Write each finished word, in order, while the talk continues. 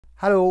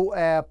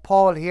Hello,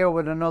 Paul here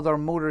with another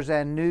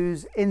MotorZen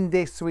news. In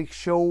this week's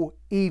show,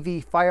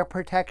 EV fire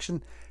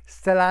protection,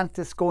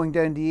 Stellantis going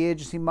down the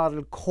agency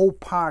model,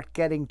 co-part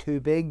getting too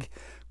big,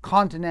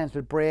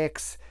 Continental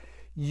brakes,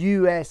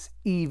 US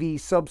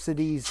EV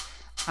subsidies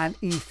and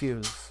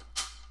e-fuels.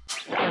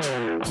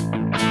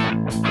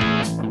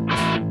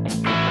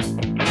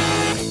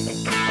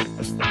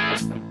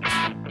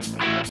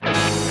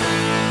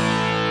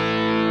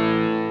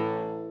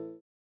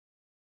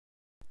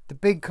 The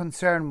big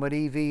concern with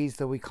EVs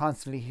that we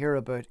constantly hear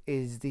about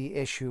is the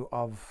issue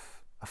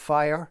of a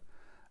fire,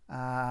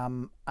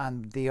 and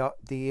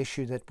the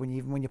issue that when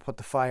you put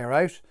the fire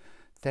out,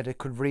 that it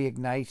could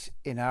reignite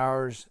in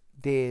hours,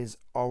 days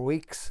or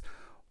weeks.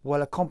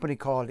 Well, a company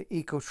called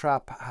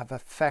EcoTrap have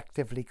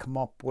effectively come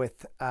up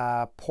with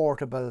a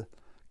portable,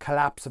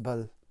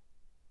 collapsible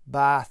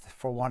bath,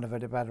 for want of a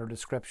better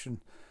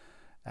description.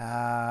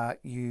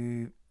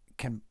 You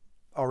can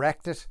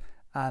erect it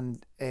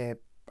and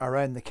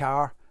around the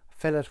car,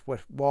 fill it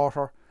with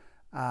water,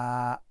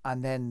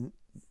 and then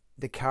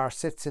the car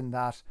sits in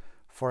that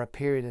for a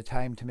period of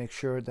time to make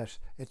sure that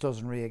it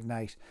doesn't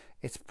reignite.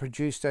 It's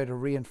produced out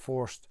of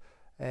reinforced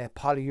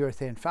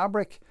polyurethane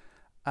fabric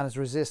and is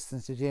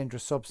resistant to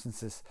dangerous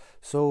substances.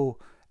 So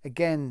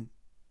again,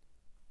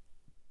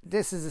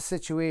 this is a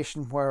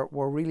situation where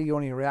we're really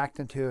only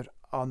reacting to it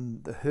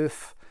on the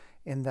hoof,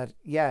 in that,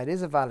 yeah, it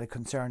is a valid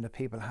concern that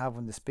people have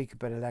when they speak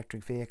about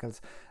electric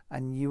vehicles,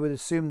 and you would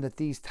assume that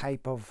these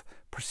type of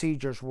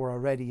procedures were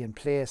already in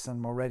place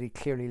and were already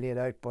clearly laid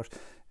out, but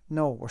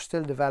no, we're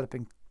still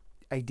developing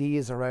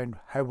ideas around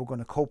how we're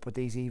going to cope with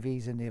these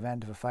EVs in the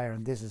event of a fire,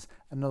 and this is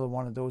another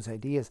one of those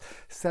ideas.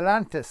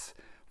 Stellantis,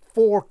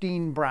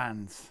 14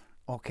 brands,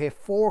 okay,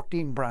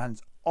 14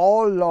 brands,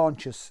 all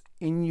launches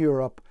in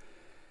Europe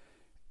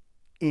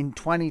in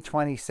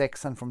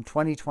 2026, and from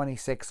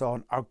 2026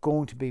 on are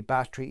going to be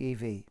battery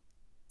EV.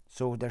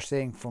 So they're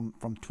saying from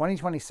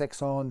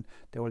 2026 on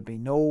there will be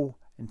no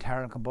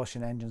internal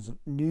combustion engines,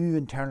 new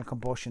internal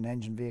combustion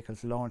engine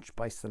vehicles launched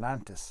by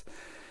Stellantis.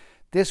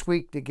 This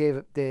week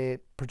they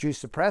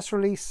produced a press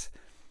release,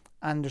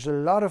 and there's a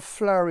lot of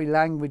flowery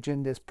language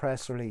in this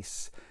press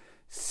release.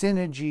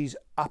 Synergies,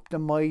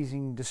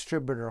 optimizing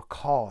distributor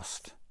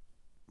cost.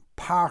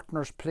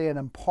 Partners play an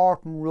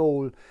important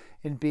role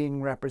in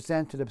being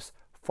representatives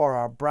for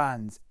our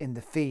brands in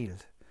the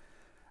field.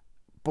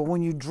 But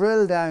when you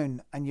drill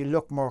down and you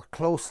look more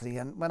closely,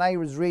 and when I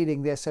was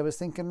reading this I was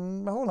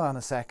thinking, hold on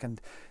a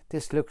second,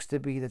 this looks to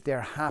be that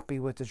they're happy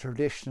with the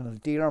traditional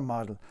dealer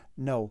model.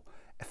 No,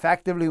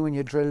 effectively when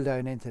you drill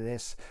down into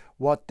this,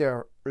 what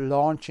they're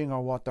launching or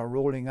what they're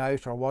rolling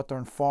out or what they're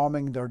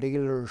informing their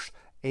dealers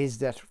is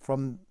that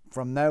from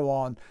now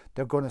on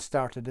they're going to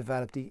start to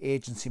develop the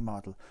agency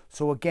model.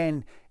 So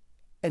again,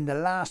 in the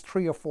last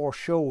 3 or 4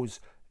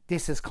 shows,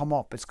 this has come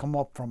up. It's come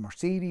up from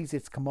Mercedes,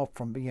 it's come up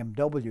from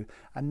BMW,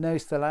 and now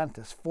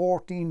Stellantis.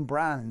 14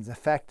 brands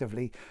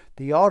effectively.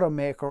 The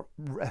automaker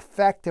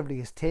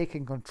effectively is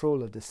taking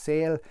control of the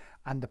sale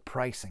and the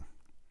pricing.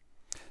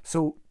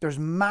 So there's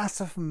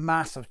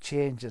massive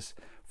changes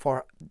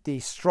for the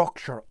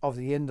structure of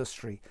the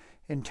industry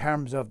in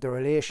terms of the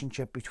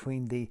relationship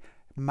between the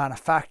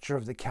manufacturer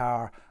of the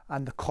car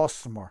and the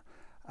customer.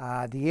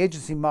 The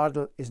agency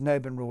model is now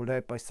been rolled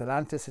out by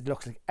Stellantis. It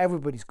looks like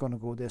everybody's going to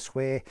go this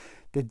way.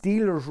 The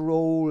dealer's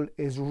role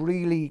is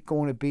really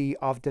going to be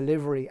of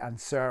delivery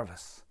and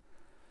service.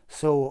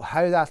 So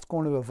how that's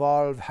going to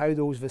evolve, how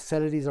those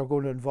facilities are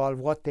going to evolve,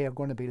 what they are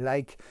going to be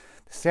like,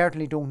 they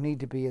certainly don't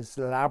need to be as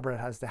elaborate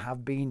as they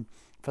have been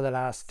for the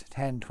last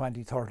 10,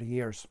 20, 30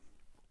 years.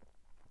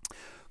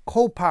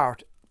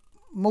 Co-part.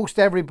 Most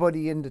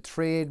everybody in the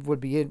trade would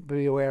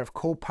be aware of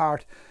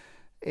co-part.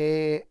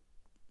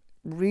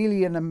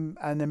 Really an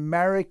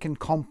American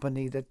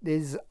company that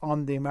is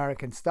on the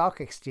American Stock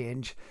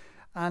Exchange,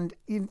 and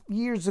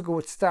years ago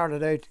it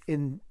started out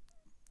in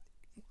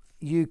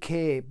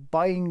UK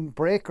buying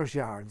breakers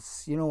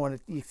yards, you know, and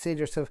you say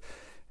to yourself,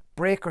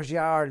 breakers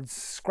yards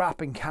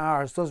scrapping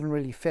cars doesn't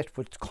really fit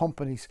with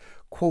companies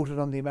quoted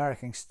on the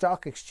American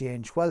Stock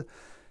Exchange. Well,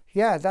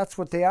 yeah, that's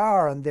what they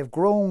are, and they've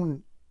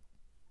grown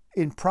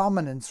in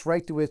prominence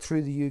right the way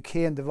through the UK,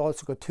 and they've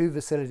also got 2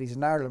 facilities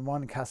in Ireland,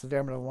 one in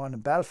Castledermot and one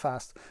in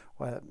Belfast,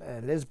 well,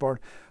 Lisburn.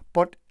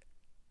 But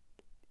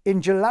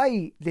in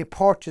July they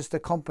purchased a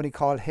company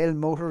called Hill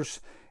Motors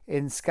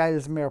in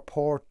Skylesmere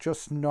Port,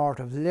 just north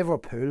of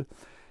Liverpool.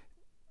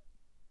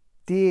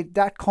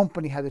 That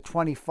company had a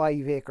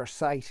 25-acre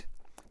site.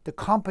 The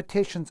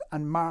Competitions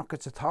and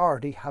Markets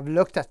Authority have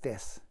looked at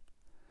this,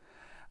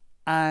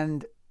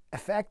 and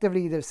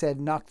effectively they've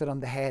said, knocked it on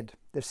the head.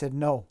 They've said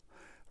no.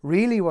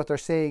 Really what they're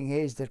saying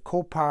is that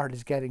co-part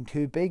is getting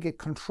too big. It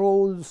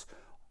controls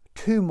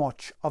too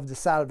much of the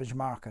salvage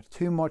market,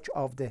 too much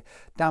of the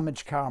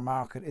damaged car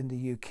market in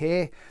the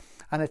UK.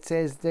 And it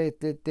says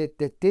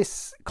that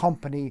this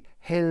company,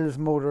 Hills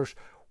Motors,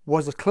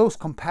 was a close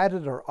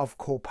competitor of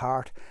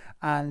co-part,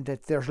 and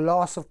that there's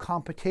loss of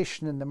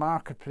competition in the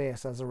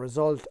marketplace as a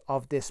result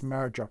of this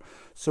merger.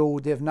 So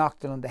they've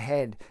knocked it on the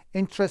head.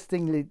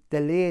 Interestingly, the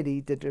lady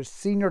that is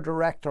Senior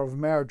Director of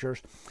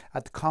Mergers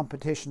at the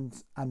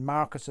Competitions and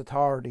Markets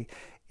Authority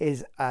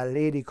is a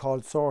lady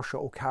called Saoirse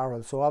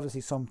O'Carroll. So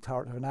obviously some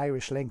sort of an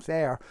Irish link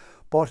there.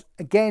 But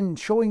again,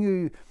 showing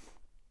you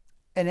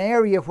an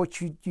area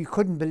which you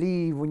couldn't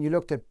believe when you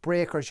looked at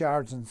breakers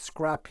yards and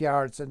scrap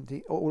yards and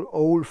the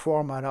old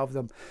format of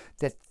them,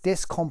 that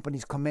this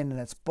company's come in and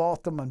it's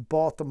bought them and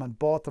bought them and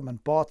bought them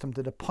and bought them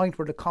to the point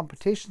where the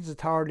Competitions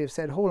Authority have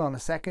said, hold on a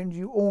second,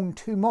 you own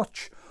too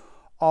much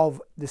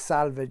of the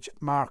salvage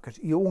market,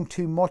 you own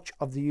too much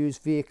of the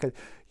used vehicle,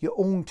 you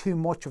own too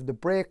much of the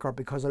breaker,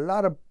 because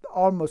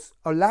almost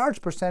a large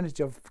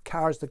percentage of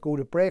cars that go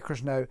to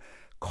breakers now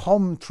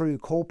come through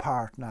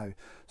Copart now.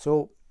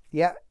 So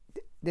yeah,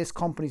 this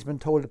company's been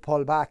told to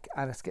pull back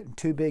and it's getting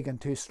too big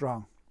and too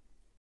strong.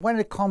 When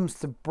it comes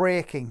to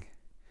braking,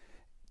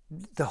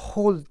 the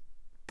whole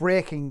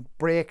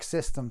brake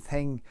system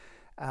thing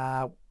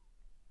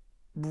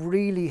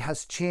really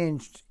has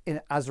changed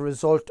as a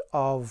result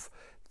of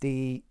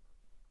the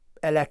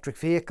electric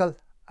vehicle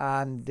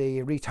and the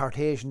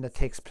retardation that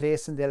takes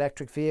place in the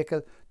electric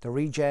vehicle. The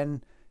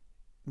regen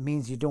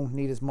means you don't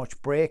need as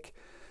much brake.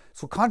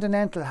 So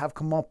Continental have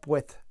rethought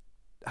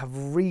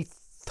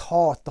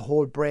the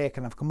whole brake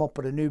and have come up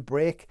with a new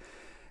brake,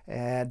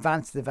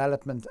 advanced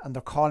development, and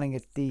they're calling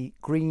it the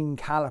green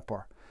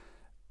caliper.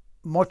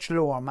 Much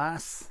lower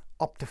mass,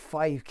 up to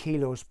 5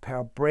 kilos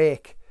per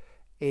brake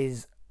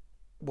is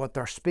what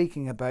they're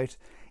speaking about.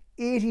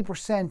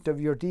 80%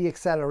 of your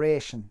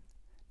deacceleration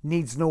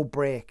needs no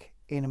brake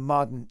in a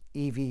modern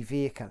EV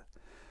vehicle.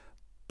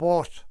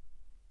 But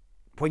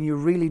when you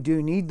really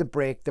do need the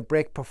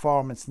brake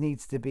performance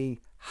needs to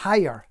be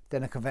higher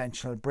than a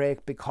conventional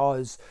brake,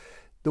 because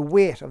the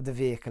weight of the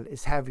vehicle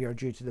is heavier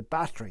due to the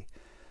battery.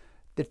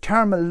 The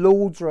thermal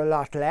loads are a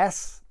lot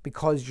less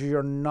because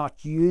you're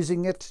not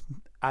using it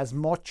as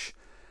much,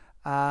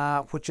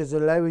 which is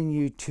allowing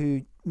you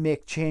to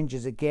make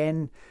changes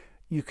again.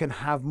 You can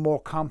have more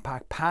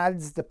compact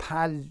pads. The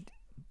pad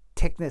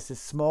thickness is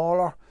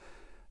smaller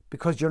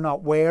because you're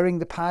not wearing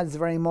the pads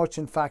very much.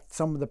 In fact,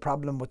 some of the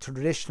problem with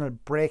traditional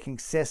braking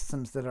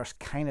systems that are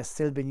kind of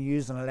still being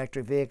used on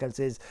electric vehicles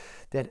is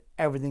that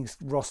everything's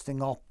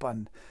rusting up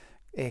and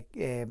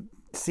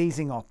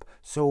seizing up.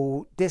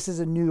 So this is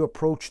a new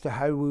approach to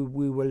how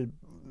we will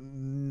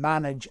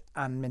manage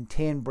and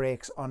maintain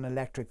brakes on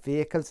electric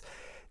vehicles.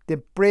 The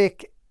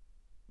brake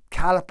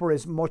caliper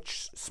is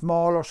much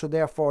smaller, so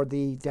therefore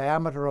the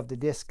diameter of the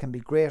disc can be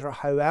greater.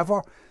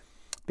 However,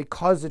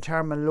 because the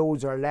thermal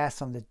loads are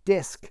less on the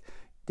disc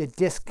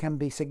can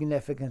be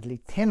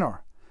significantly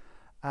thinner.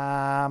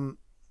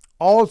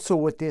 Also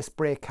with this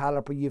brake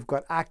caliper, you've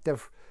got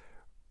active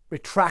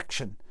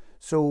retraction.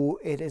 So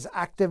it is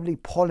actively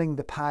pulling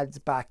the pads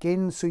back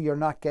in, so you're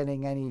not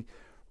getting any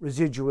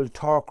residual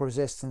torque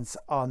resistance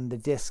on the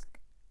disc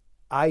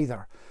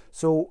either.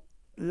 So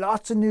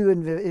lots of new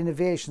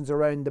innovations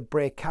around the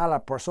brake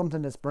caliper,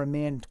 something that's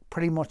remained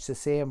pretty much the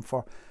same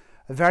for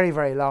a very,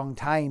 very long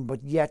time.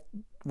 But yet,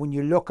 when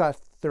you look at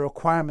the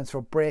requirements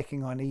for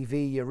braking on EV,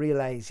 you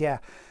realise, yeah,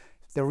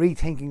 the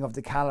rethinking of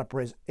the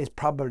caliper is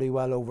probably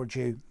well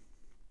overdue.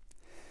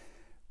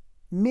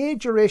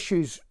 Major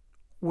issues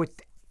with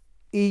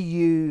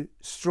EU/America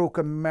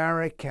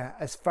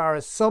as far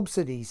as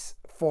subsidies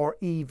for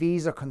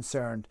EVs are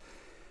concerned.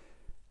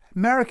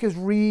 America's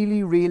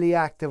really, really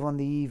active on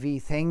the EV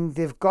thing.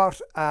 They've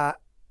got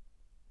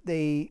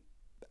the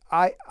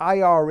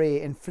IRA,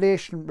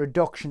 Inflation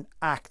Reduction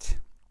Act,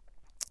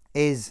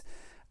 is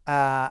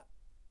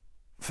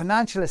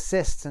financial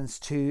assistance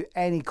to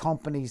any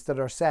companies that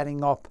are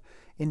setting up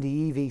in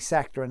the EV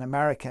sector in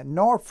America.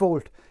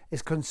 Northvolt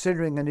is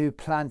considering a new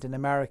plant in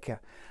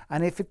America,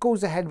 and if it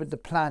goes ahead with the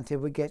plant, it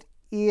would get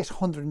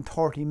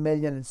 830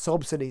 million in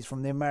subsidies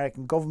from the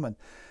American government.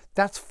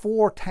 That's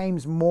 4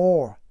 times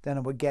more than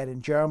it would get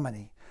in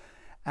Germany.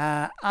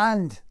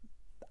 And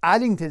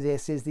adding to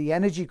this is the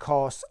energy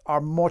costs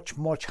are much,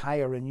 much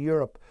higher in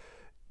Europe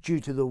due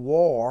to the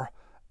war.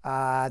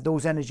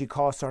 Those energy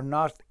costs are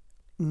not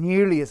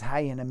nearly as high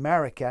in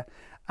America,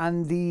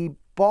 and the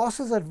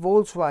bosses at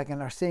Volkswagen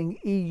are saying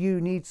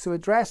EU needs to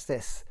address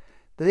this.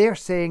 They're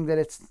saying that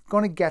it's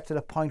going to get to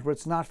the point where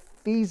it's not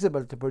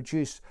feasible to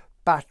produce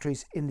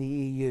batteries in the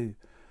EU.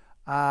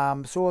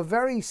 So a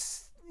very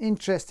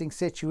interesting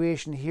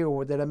situation here,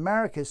 where that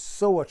America is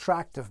so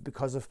attractive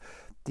because of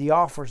the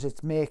offers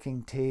it's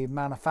making to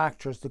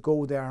manufacturers to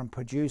go there and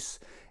produce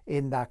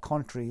in that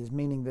country, is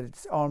meaning that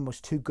it's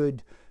almost too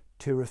good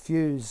to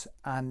refuse,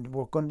 and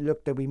we're going to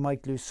look that we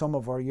might lose some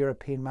of our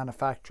European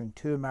manufacturing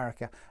to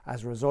America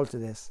as a result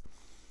of this.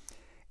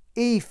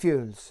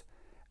 E-fuels.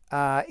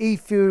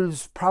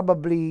 E-fuels,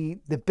 probably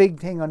the big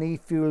thing on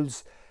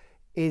e-fuels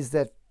is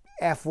that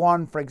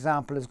F1, for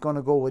example, is going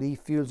to go with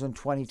e-fuels in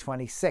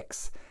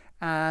 2026.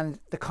 And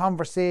the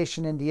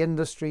conversation in the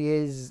industry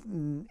is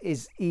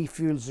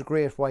e-fuels a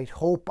great white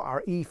hope?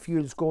 Are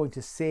e-fuels going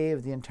to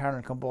save the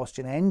internal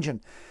combustion engine?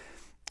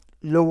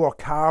 lower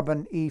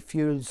carbon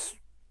e-fuels,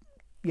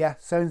 yeah,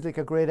 sounds like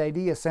a great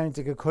idea. Sounds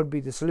like it could be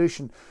the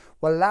solution.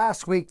 Well,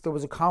 last week there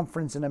was a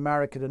conference in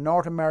America, the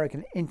North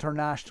American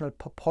International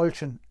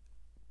Propulsion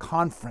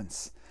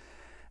Conference.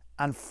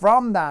 And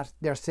from that,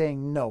 they're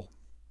saying no,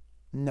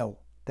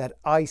 that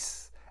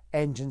ICE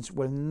engines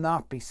will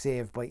not be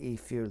saved by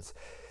e-fuels.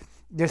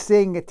 They're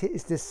saying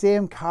it's the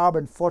same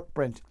carbon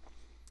footprint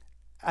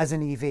as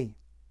an EV.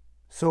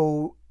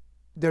 So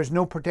there's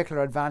no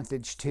particular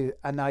advantage to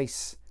an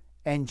ICE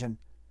engine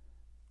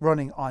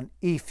running on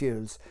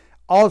e-fuels.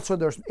 Also,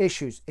 there's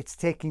issues. It's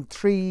taking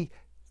 3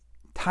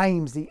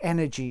 times the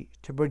energy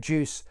to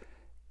produce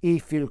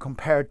e-fuel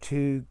compared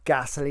to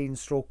gasoline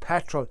 /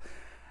 petrol.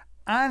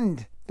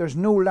 And there's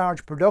no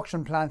large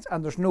production plants,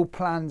 and there's no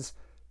plans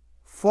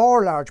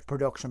for large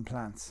production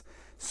plants.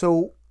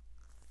 So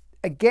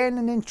again,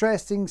 an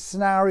interesting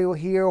scenario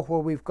here where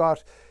we've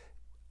got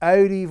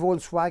Audi,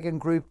 Volkswagen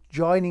Group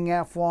joining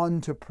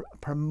F1 to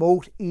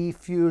promote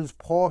e-fuels.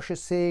 Porsche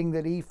saying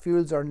that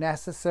e-fuels are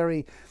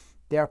necessary.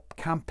 They're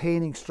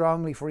campaigning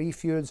strongly for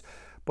e-fuels.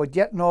 But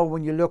yet no,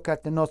 when you look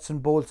at the nuts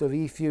and bolts of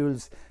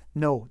e-fuels,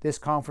 no, this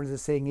conference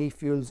is saying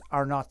e-fuels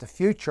are not the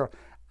future.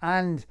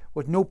 And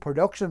with no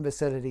production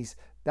facilities,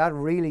 that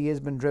really has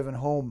been driven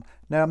home.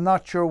 Now, I'm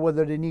not sure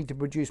whether they need to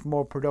produce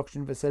more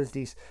production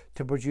facilities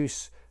to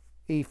produce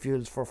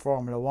e-fuels for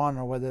Formula 1,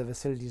 or whether the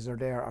facilities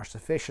are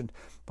sufficient.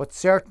 But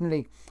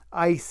certainly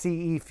I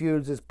see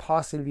e-fuels as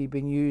possibly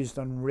being used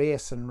on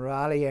race and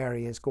rally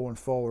areas going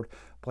forward,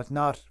 but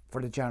not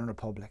for the general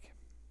public.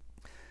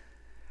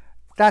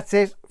 That's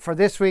it for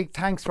this week.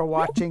 Thanks for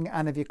watching,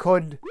 and if you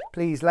could,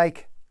 please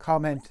like,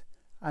 comment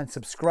and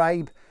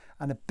subscribe.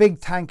 And a big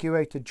thank you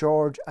out to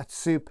George at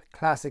Soup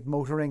Classic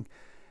Motoring.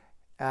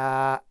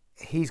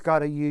 He's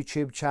got a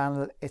YouTube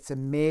channel. It's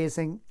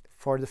amazing.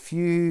 For the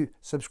few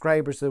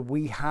subscribers that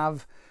we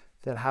have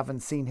that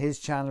haven't seen his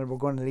channel, we're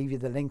going to leave you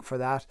the link for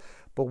that.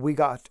 But we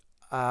got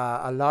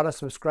a lot of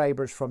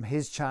subscribers from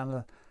his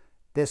channel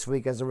this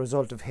week as a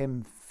result of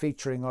him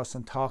featuring us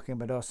and talking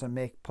about us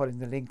and putting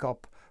the link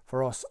up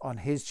for us on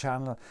his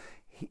channel.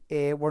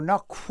 We're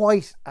not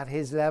quite at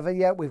his level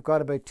yet. We've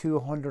got about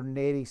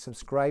 280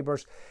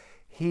 subscribers.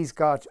 He's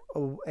got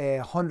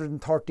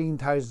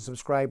 113,000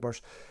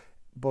 subscribers.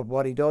 But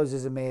what he does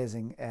is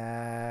amazing.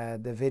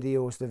 The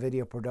videos, the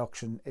video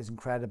production is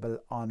incredible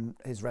on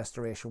his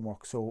restoration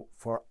work. So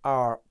for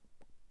our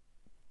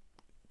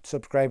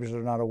subscribers that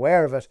are not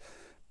aware of it,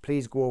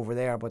 please go over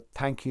there. But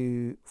thank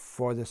you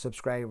for the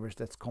subscribers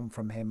that's come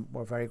from him.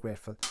 We're very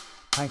grateful.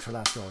 Thanks for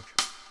that, George.